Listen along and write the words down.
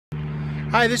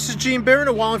Hi, this is Gene Barron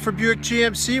at Wallingford Buick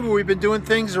GMC, where we've been doing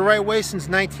things the right way since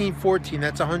 1914.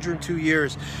 That's 102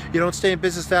 years. You don't stay in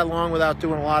business that long without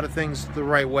doing a lot of things the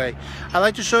right way. I'd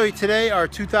like to show you today our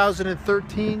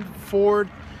 2013 Ford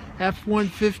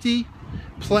F-150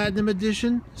 Platinum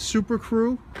Edition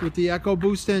SuperCrew with the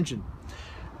EcoBoost engine.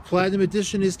 Platinum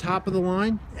Edition is top of the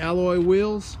line, alloy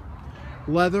wheels,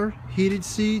 leather, heated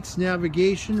seats,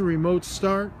 navigation, remote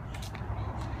start.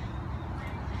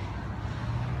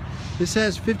 This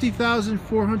has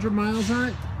 50,400 miles on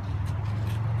it.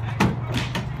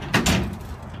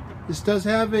 This does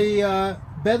have a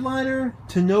bed liner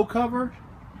to no cover,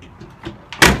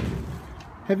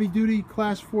 heavy duty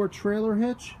class 4 trailer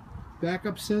hitch,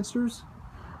 backup sensors,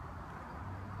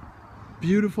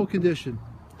 beautiful condition.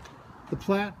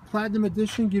 The Platinum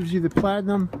Edition gives you the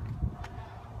Platinum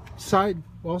side,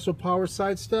 also power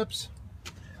side steps,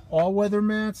 all weather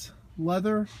mats,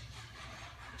 leather,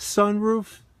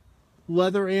 sunroof,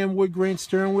 leather and wood grain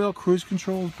steering wheel, cruise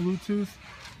control with Bluetooth,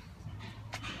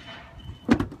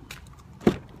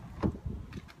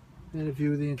 and a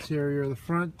view of the interior of the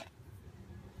front.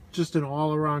 Just an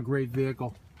all-around great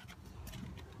vehicle.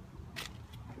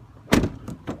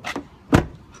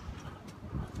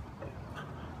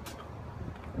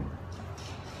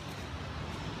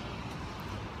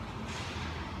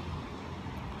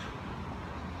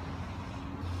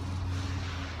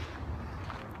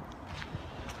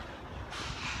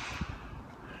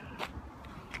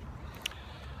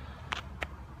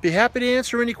 Be happy to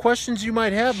answer any questions you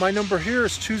might have. My number here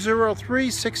is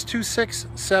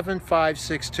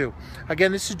 203-626-7562.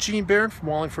 Again, this is Gene Barron from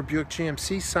Wallingford Buick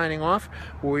GMC signing off,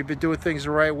 where we've been doing things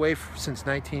the right way since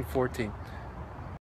 1914.